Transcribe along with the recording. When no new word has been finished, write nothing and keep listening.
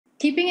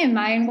keeping in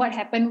mind what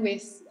happened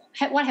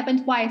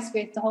twice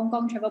with the Hong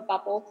Kong travel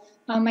bubble,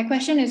 my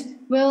question is,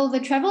 will the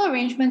travel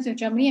arrangements with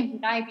Germany and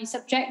Brunei be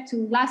subject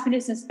to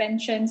last-minute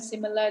suspensions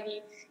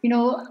similarly?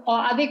 Or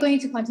are they going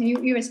to continue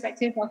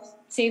irrespective of,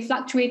 say,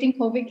 fluctuating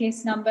COVID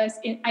case numbers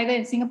either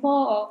in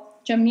Singapore or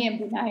Germany and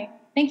Brunei?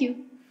 Thank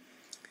you.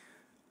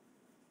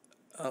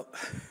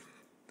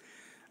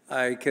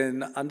 I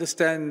can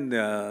understand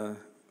the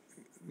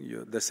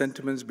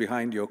sentiments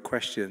behind your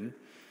question.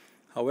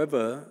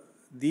 However,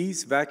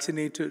 these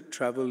vaccinated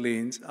travel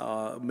lanes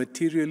are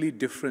materially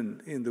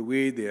different in the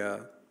way they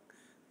are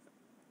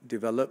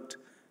developed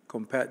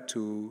compared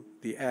to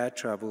the air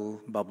travel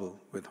bubble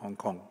with Hong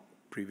Kong,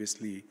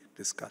 previously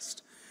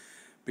discussed.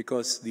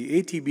 Because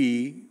the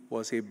ATB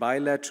was a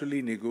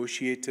bilaterally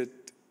negotiated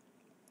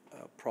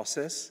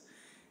process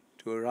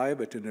to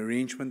arrive at an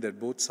arrangement that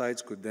both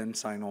sides could then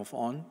sign off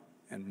on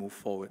and move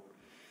forward.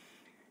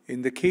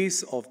 In the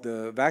case of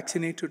the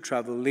vaccinated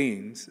travel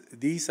lanes,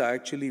 these are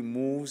actually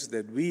moves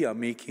that we are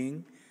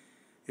making.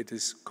 It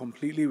is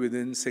completely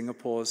within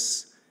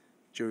Singapore's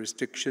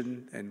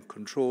jurisdiction and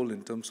control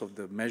in terms of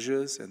the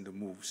measures and the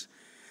moves.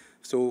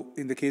 So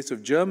in the case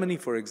of Germany,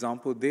 for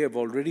example, they have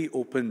already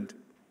opened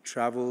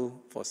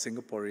travel for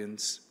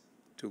Singaporeans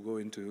to go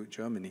into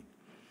Germany.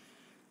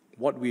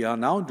 What we are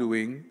now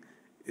doing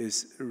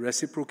is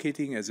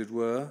reciprocating, as it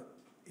were,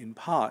 in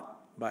part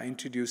by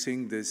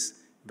introducing this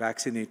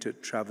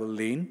vaccinated travel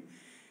lane,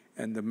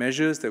 and the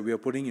measures that we are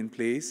putting in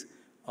place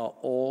are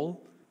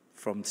all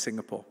from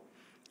Singapore.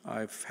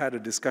 I've had a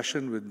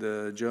discussion with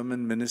the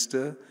German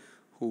minister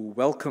who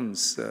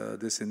welcomes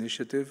this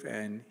initiative,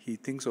 and he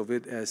thinks of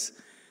it as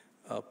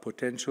a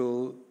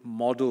potential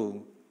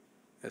model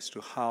as to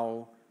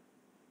how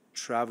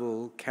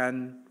travel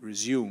can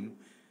resume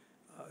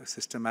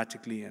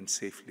systematically and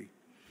safely.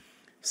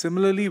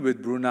 Similarly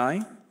with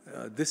Brunei,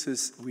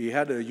 we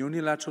had a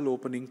unilateral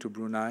opening to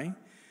Brunei,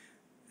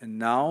 and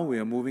now we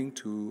are moving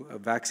to a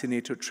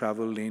vaccinated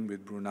travel lane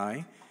with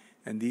Brunei,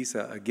 and these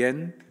are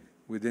again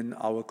within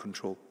our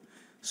control.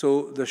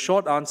 So the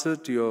short answer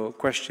to your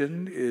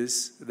question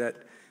is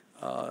that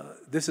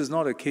this is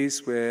not a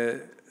case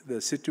where the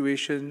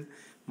situation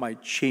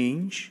might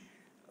change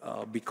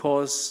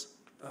because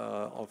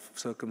of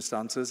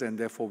circumstances, and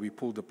therefore we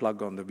pull the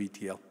plug on the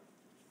VTL.